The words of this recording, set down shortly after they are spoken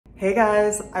Hey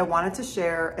guys, I wanted to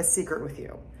share a secret with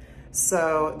you.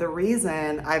 So the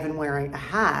reason I've been wearing a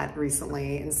hat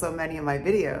recently in so many of my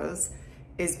videos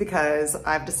is because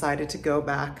I've decided to go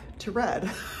back to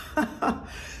red.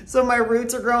 So my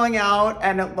roots are growing out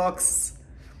and it looks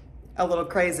a little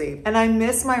crazy. And I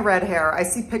miss my red hair. I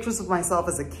see pictures of myself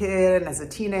as a kid and as a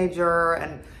teenager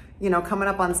and, you know, coming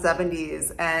up on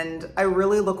 70s. And I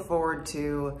really look forward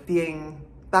to being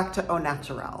back to au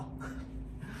naturel.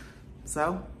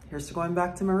 So here's to going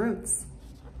back to my roots.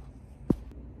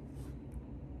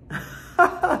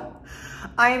 I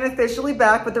am officially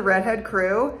back with the Redhead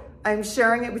crew. I'm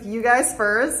sharing it with you guys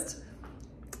first.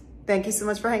 Thank you so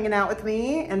much for hanging out with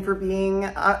me and for being,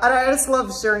 I just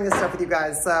love sharing this stuff with you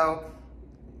guys. So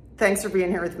thanks for being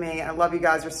here with me. I love you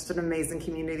guys. You're such an amazing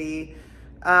community.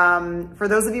 For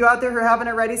those of you out there who haven't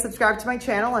already, subscribe to my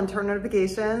channel and turn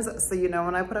notifications so you know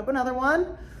when I put up another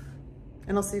one.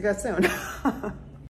 And I'll see you guys soon.